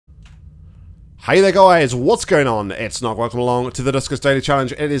Hey there guys, what's going on? It's Nog, welcome along to the Duskers Daily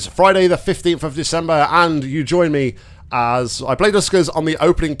Challenge. It is Friday the 15th of December and you join me as I play Duskers on the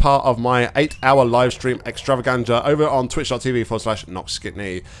opening part of my 8-hour live stream extravaganza over on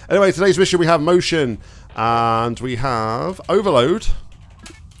twitch.tv/NoxSkitney. Anyway, today's mission we have Motion and we have Overload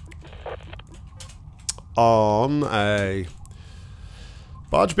on a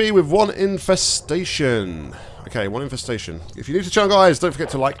Barge B with 1 infestation. Okay, 1 infestation. If you're new to the channel, guys, don't forget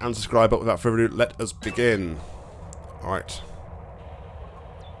to like and subscribe. But without further ado, let us begin. Alright.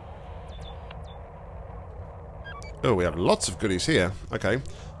 Oh, we have lots of goodies here. Okay.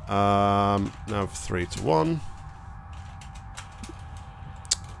 Now 3 to 1.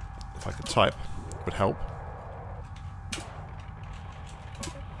 If I could type, it would help.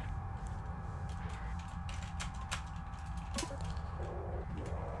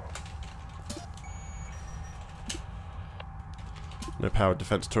 No powered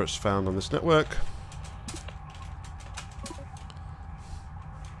defense turrets found on this network.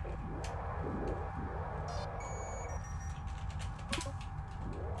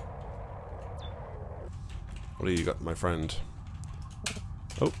 What do you got, my friend?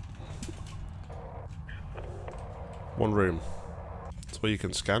 Oh. 1 room. That's where you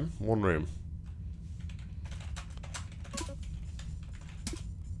can scan. 1 room.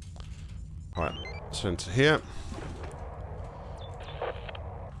 Alright, so into here.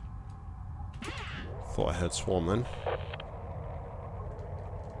 Thought I heard swarm then.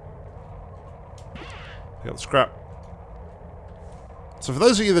 We got the scrap. So for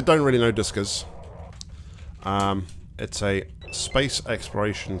those of you that don't really know Duskers, it's a space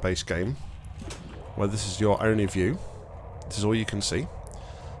exploration based game where this is your only view. This is all you can see.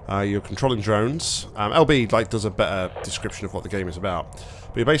 You're controlling drones. LB does a better description of what the game is about.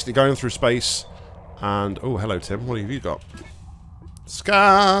 But you're basically going through space and... Oh, hello Tim, what have you got?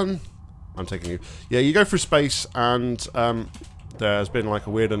 Scan! I'm taking you. Yeah, you go through space and there's been like a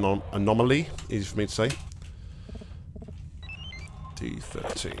weird anomaly, easy for me to say.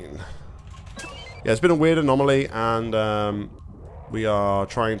 D13. Yeah, it's been a weird anomaly and we are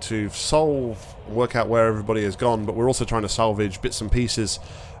trying to work out where everybody has gone, but we're also trying to salvage bits and pieces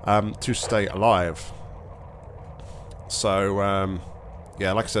to stay alive. So,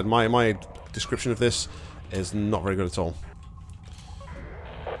 yeah, like I said, my description of this is not very good at all.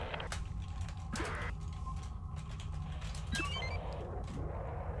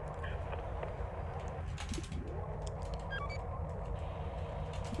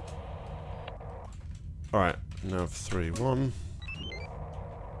 Alright, now 3, 1.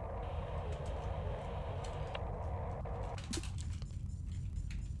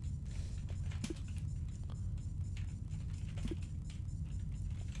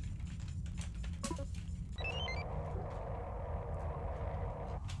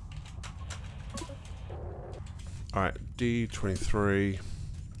 Alright, D23.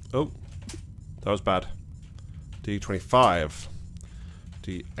 Oh, that was bad. D25.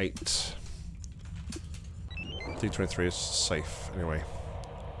 D8. D23 is safe, anyway.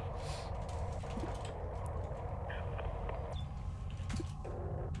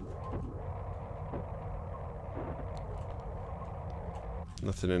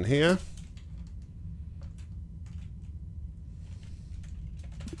 Nothing in here.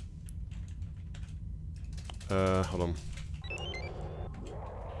 Hold on.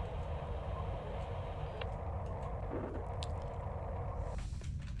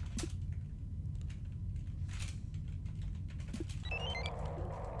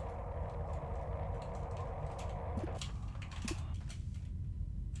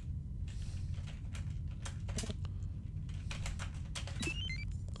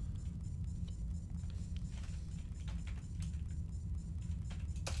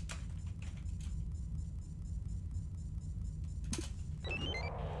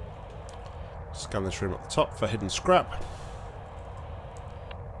 Scan this room at the top for hidden scrap.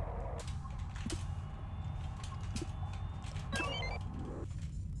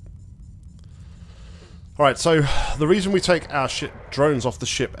 Alright, so the reason we take our drones off the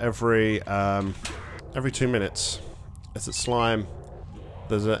ship every 2 minutes is that slime...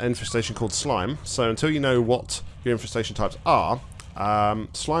 There's an infestation called slime, so until you know what your infestation types are,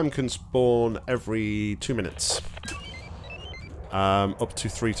 slime can spawn every 2 minutes. Up to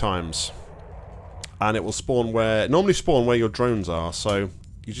 3 times. And it will spawn normally spawn where your drones are, so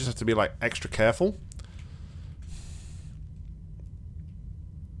you just have to be like extra careful.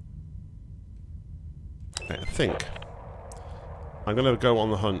 Okay, I think I'm going to go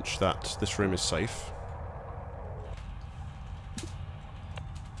on the hunch that this room is safe.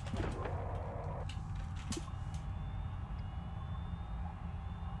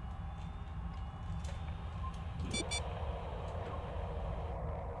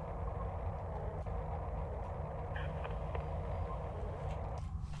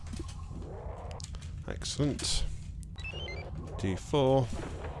 Excellent. D4.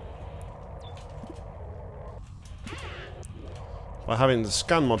 By having the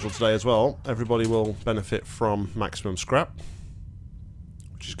scan module today as well, everybody will benefit from maximum scrap,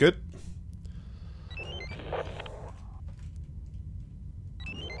 which is good.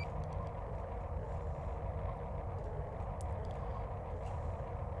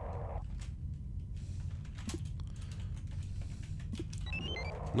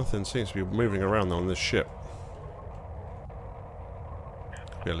 Nothing seems to be moving around on this ship.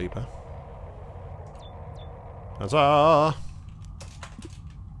 Could be a leaper. Huzzah!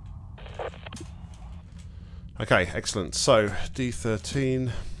 Okay, excellent. So,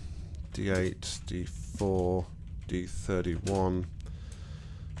 D13, D8, D4, D31.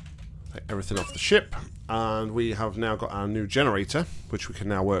 Take everything off the ship. And we have now got our new generator, which we can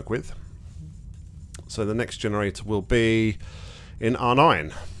now work with. So the next generator will be in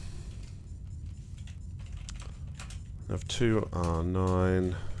R9. We have 2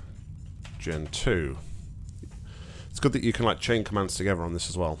 R9 Gen 2. It's good that you can like chain commands together on this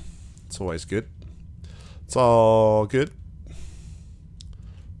as well. It's always good. It's all good.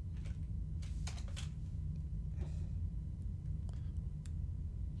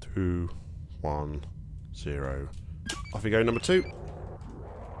 Two, 1, 0. Off we go, number 2.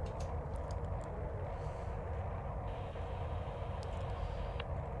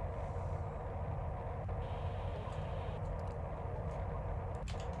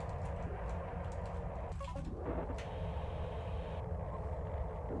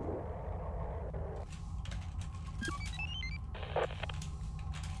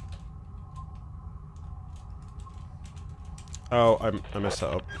 Oh, I messed that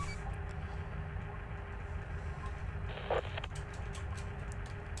up.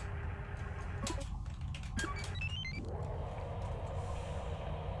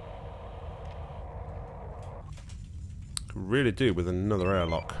 Could really do with another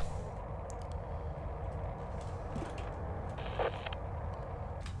airlock.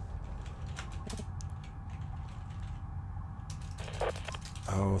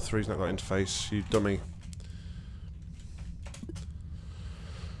 Oh, 3's not got interface, you dummy.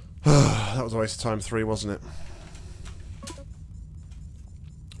 That was a waste of time, 3, wasn't it?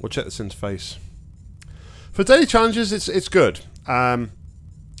 We'll check this interface. For daily challenges, it's good.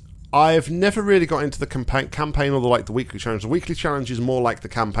 I've never really got into the campaign or the weekly challenge. The weekly challenge is more like the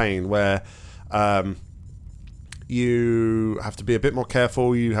campaign, where you have to be a bit more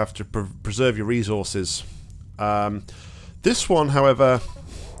careful. You have to preserve your resources. This one, however,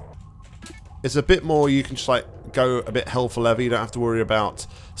 is a bit more. You can just like go a bit hell for leather. You don't have to worry about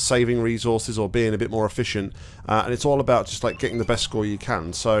saving resources or being a bit more efficient, and it's all about just like getting the best score you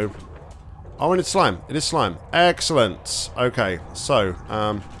can. So, oh, and it's slime. It is slime. Excellent. Okay, so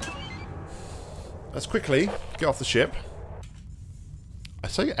let's quickly get off the ship. I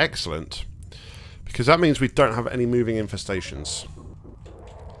say excellent because that means we don't have any moving infestations,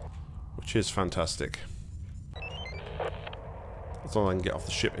 which is fantastic. As long as I can get off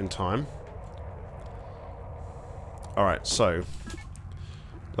the ship in time. Alright, so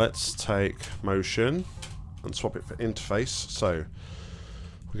let's take motion and swap it for interface. So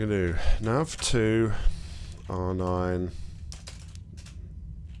we're going to do nav 2 R9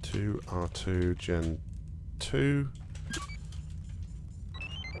 to R2 Gen 2.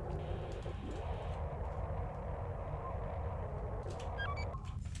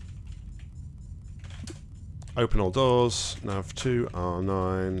 Open all doors, nav 2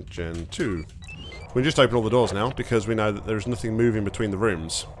 R9 Gen 2. We just open all the doors now because we know that there's nothing moving between the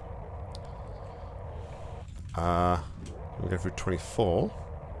rooms. We'll go through 24.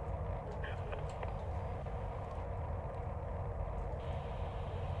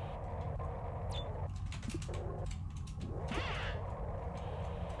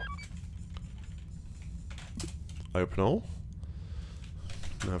 Open all.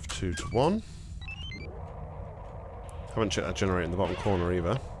 Nav 2 to 1. Haven't checked that generator in the bottom corner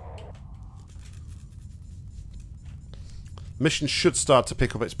either. Mission should start to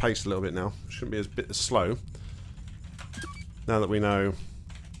pick up its pace a little bit now. Shouldn't be as slow. Now that we know.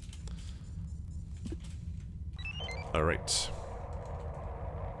 Alright.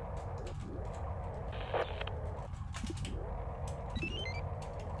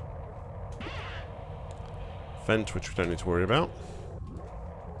 Vent, which we don't need to worry about.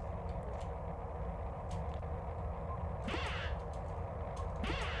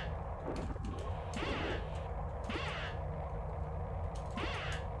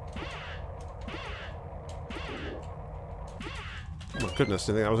 Oh my goodness,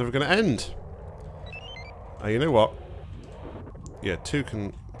 didn't think that was ever going to end. Oh, you know what? Yeah, 2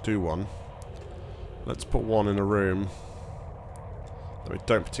 can do 1. Let's put one in a room that we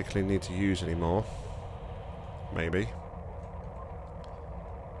don't particularly need to use anymore. Maybe.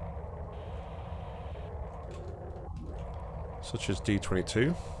 Such as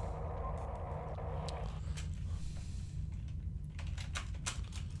D22.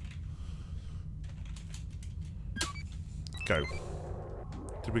 Go.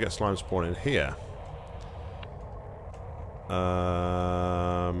 Did we get slime spawn in here?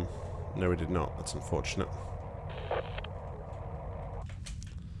 No, we did not. That's unfortunate.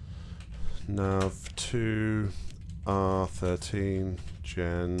 Nav 2 R13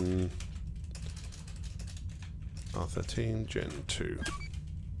 Gen R13 Gen 2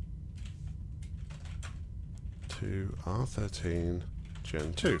 to R13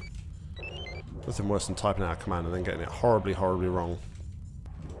 Gen 2. Nothing worse than typing out a command and then getting it horribly, horribly wrong.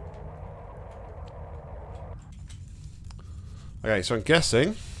 Okay, so I'm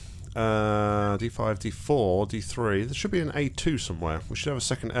guessing D5, D4, D3. There should be an A2 somewhere. We should have a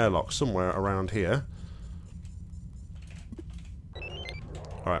second airlock somewhere around here.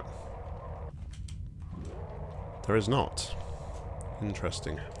 Alright. There is not.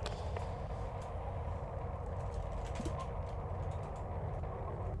 Interesting.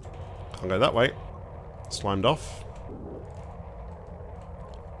 Can't go that way. Slimed off.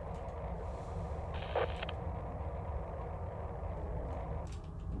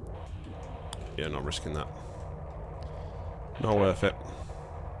 Yeah, not risking that. Not worth it.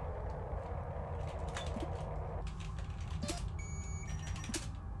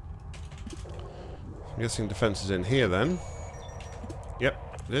 I'm guessing defense is in here then.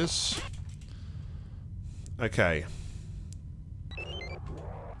 Yep, it is. Okay.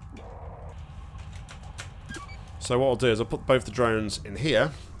 So what I'll do is I'll put both the drones in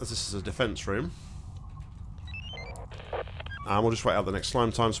here, as this is a defense room. And we'll just wait out the next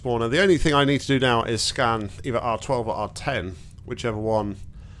slime time spawner. The only thing I need to do now is scan either R12 or R10, whichever one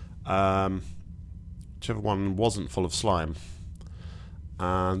wasn't full of slime.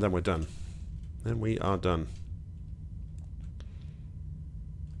 And then we're done. Then we are done.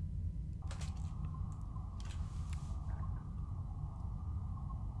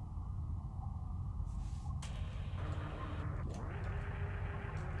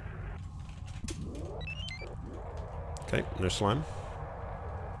 Okay, no slime.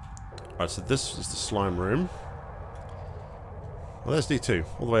 Alright, so this is the slime room. Well, there's D2,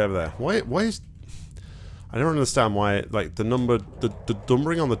 all the way over there. Why is... I never understand why, like, the number... The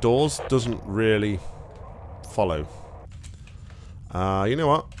numbering on the doors doesn't really follow. You know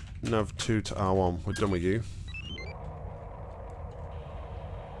what? Nav 2 to R1. We're done with you.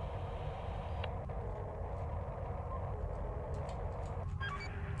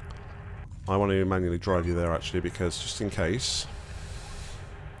 I want to manually drive you there, actually, because just in case...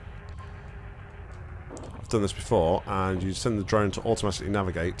 I've done this before, and you send the drone to automatically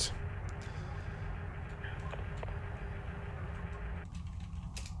navigate.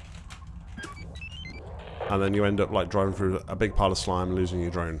 And then you end up, like, driving through a big pile of slime and losing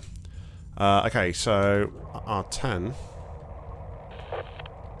your drone. Okay, so R10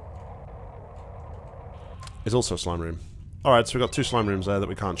 is also a slime room. Alright, so we've got 2 slime rooms there that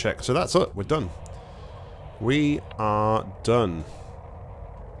we can't check. So that's it. We're done. We are done.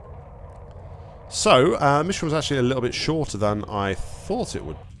 So, mission was actually a little bit shorter than I thought it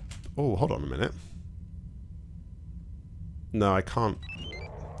would. Oh, hold on a minute. No, I can't.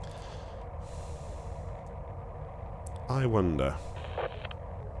 I wonder.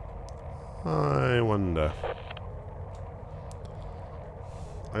 I'm going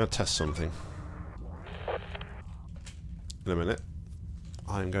to test something. In a minute.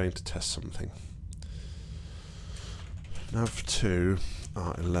 I'm going to test something. Nav 2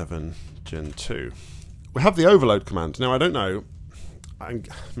 R11 Gen 2. We have the overload command. Now, I don't know. I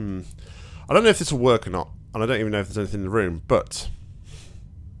don't know if this will work or not. And I don't even know if there's anything in the room. But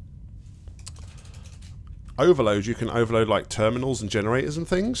overload, you can overload like terminals and generators and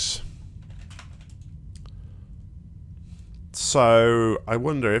things. So I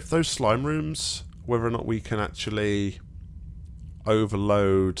wonder if those slime rooms, whether or not we can actually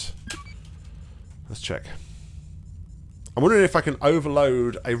overload. Let's check. I'm wondering if I can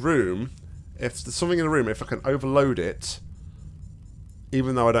overload a room. If there's something in a room, if I can overload it,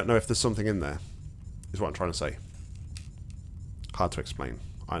 even though I don't know if there's something in there, is what I'm trying to say. Hard to explain.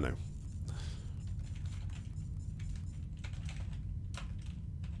 I know.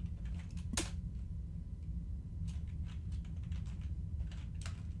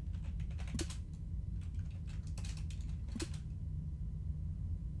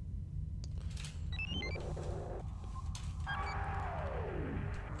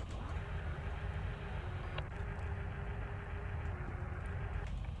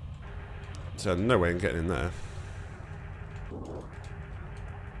 So no way in getting in there.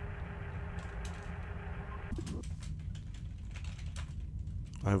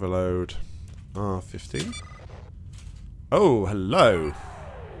 Overload. R15. Oh, hello.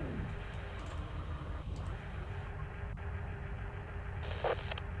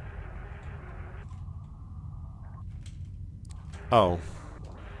 Oh.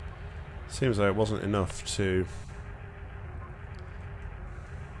 Seems like it wasn't enough to...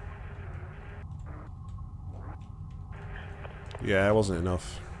 Yeah, it wasn't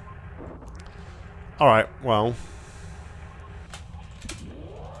enough. Alright, well...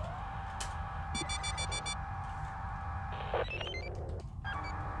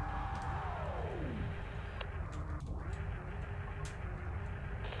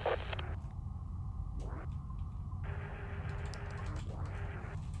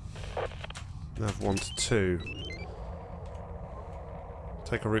 Nav 1 to 2.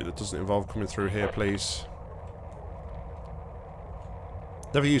 Take a route that doesn't involve coming through here, please.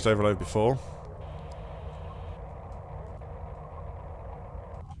 Never used overload before.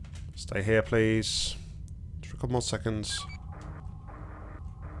 Stay here, please. Just for a couple more seconds.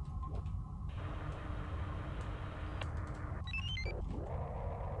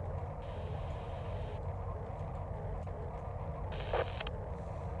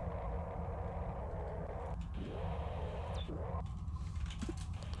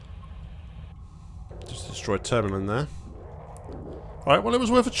 Just destroyed terminal in there. Alright, well it was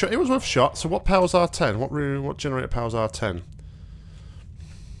worth a shot. So what powers R10? What generator powers R10?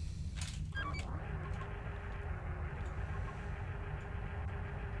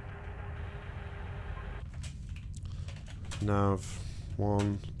 Nav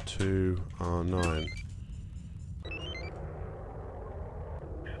 1, 2, R9.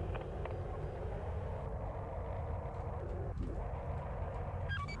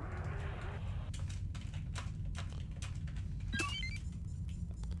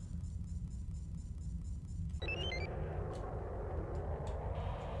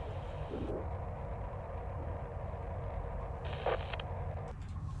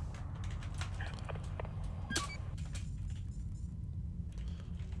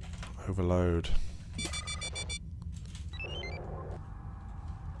 Overload.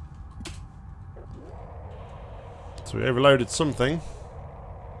 So we overloaded something.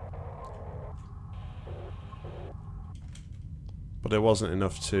 But it wasn't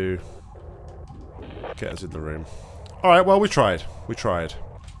enough to get us in the room. Alright, well we tried. We tried.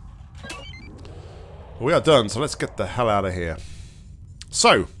 We are done, so let's get the hell out of here.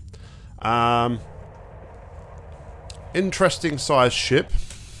 So, interesting sized ship.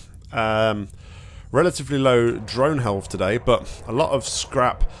 Relatively low drone health today, but a lot of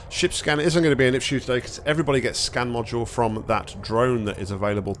scrap. Ship scan isn't going to be an issue today because everybody gets scan module from that drone that is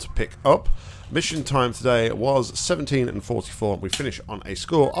available to pick up. Mission time today was 17 and 44. We finish on a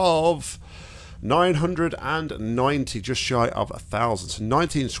score of 990, just shy of 1,000. So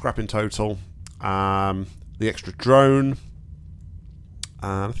 19 scrap in total. The extra drone.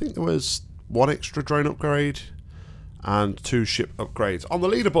 I think there was one extra drone upgrade and 2 ship upgrades on the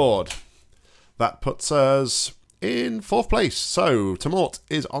leaderboard. That puts us in 4th place. So Tamort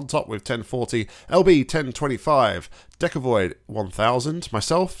is on top with 1040, LB 1025, Decavoid 1000,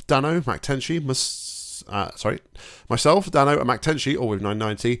 myself, Dano, MacTenshi, myself, Dano, and MacTenshi all with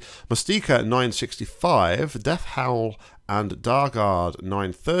 990, Mustika 965, Death Howl and Dargard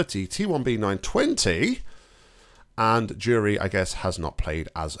 930, T1B 920. And Jury, I guess, has not played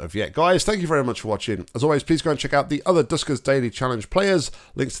as of yet. Guys, thank you very much for watching. As always, please go and check out the other Duskers Daily Challenge players.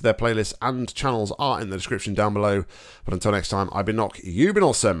 Links to their playlists and channels are in the description down below. But until next time, I've been Nock, you've been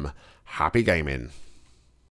awesome. Happy gaming.